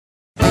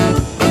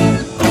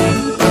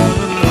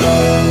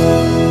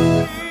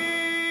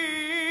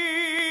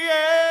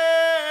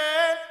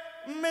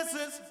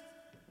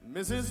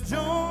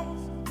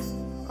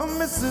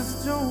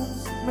Mrs.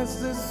 Jones,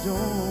 Mrs.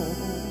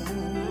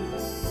 Jones,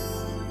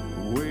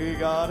 we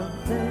got a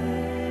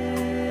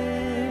thing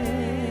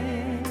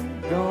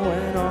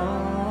going on.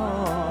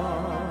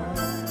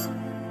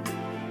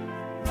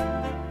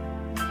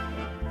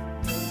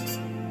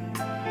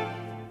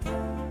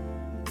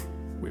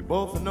 We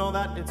both know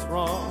that it's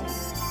wrong,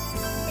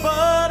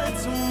 but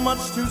it's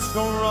much too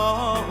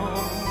strong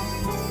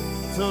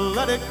to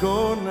let it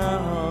go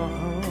now.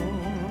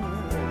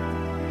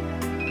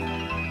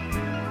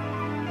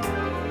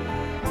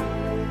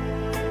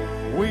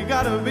 We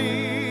gotta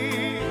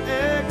be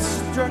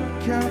extra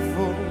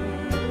careful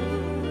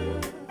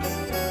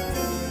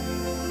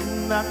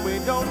that we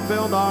don't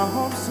build our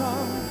hopes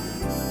up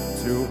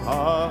too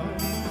hard,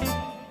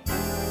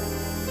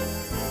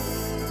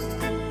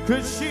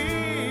 'cause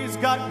she's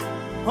got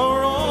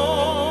her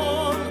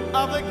own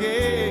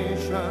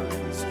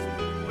obligations,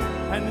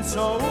 and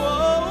so do I.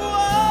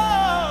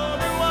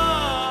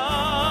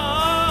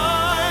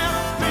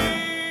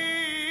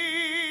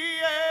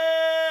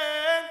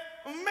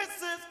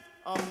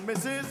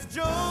 Mrs.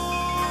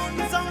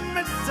 Jones,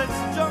 Mrs.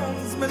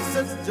 Jones,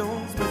 Mrs.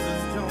 Jones,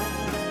 Mrs. Jones,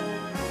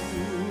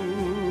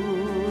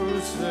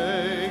 you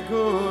say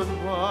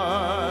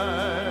goodbye.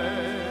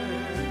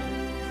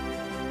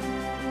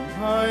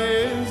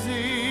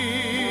 Paesi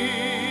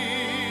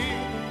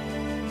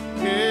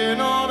che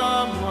non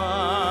ha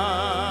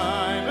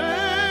mai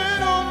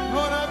meno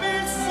ancora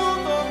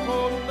vissuto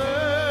con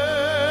te,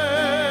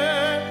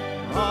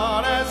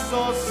 adesso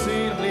sì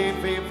li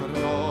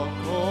vivrò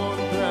con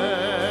te.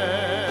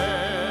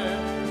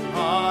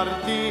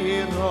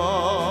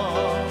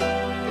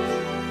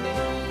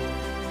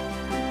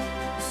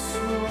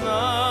 Su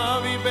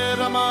navi per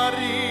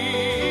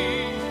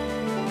amari,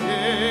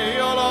 che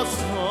io lo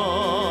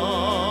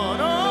so,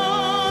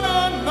 non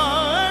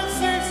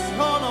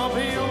esistono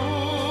più,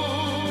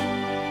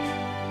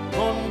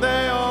 con te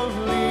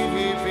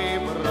olivi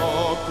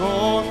vivrò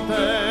con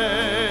te,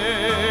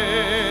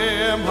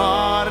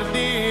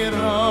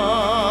 partirò.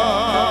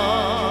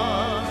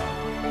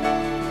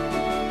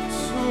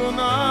 Su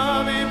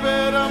navi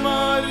per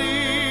amari,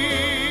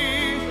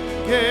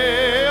 che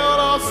io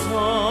lo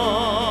so,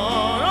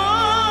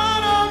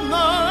 non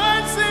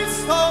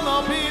esistono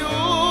più,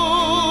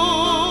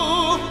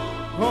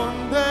 con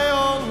te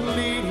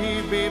olivi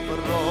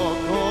vivrò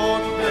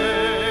con te,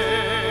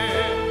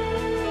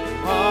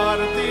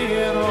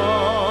 partirò.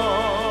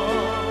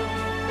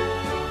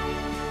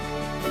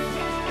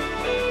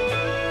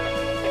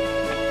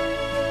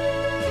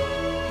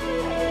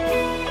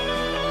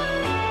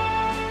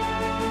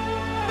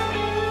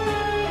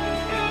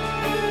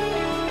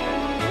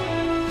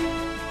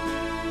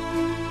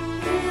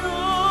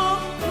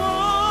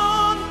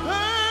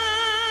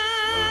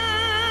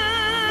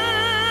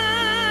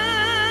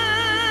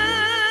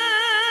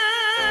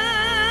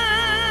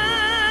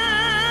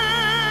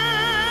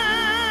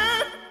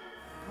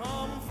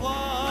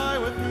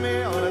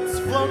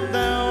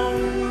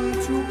 Down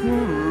to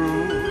Peru.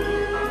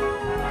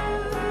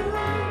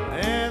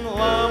 In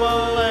Llama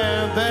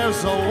Land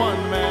there's a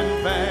one-man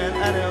band,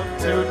 and he'll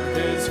toot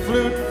his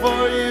flute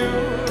for you.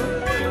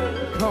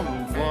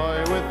 Come fly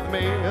with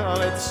me,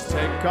 let's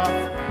take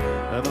off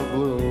in the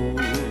blue.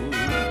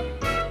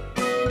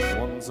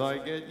 Once I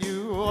get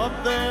you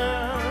up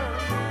there,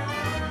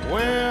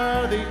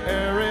 where the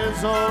air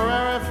is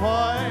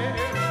rarefied,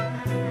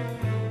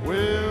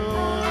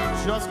 we'll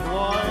just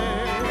glide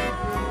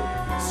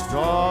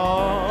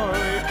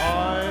starry-eyed.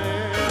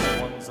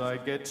 Once I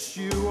get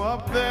you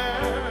up there,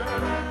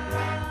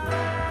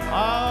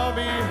 I'll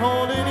be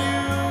holding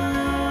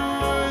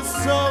you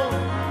so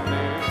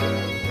near.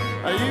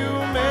 You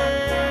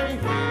may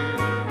hear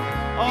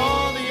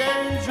all the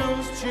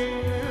angels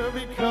cheer,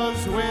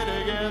 because we're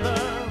together.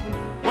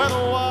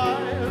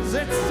 Weather-wise,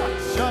 it's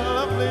such a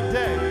lovely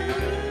day.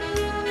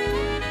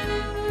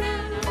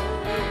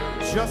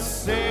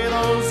 Just say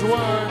those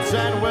words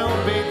and we'll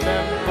beat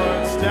them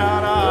birds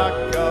down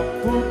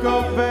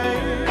Acapulco Bay.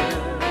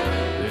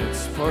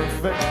 It's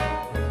perfect.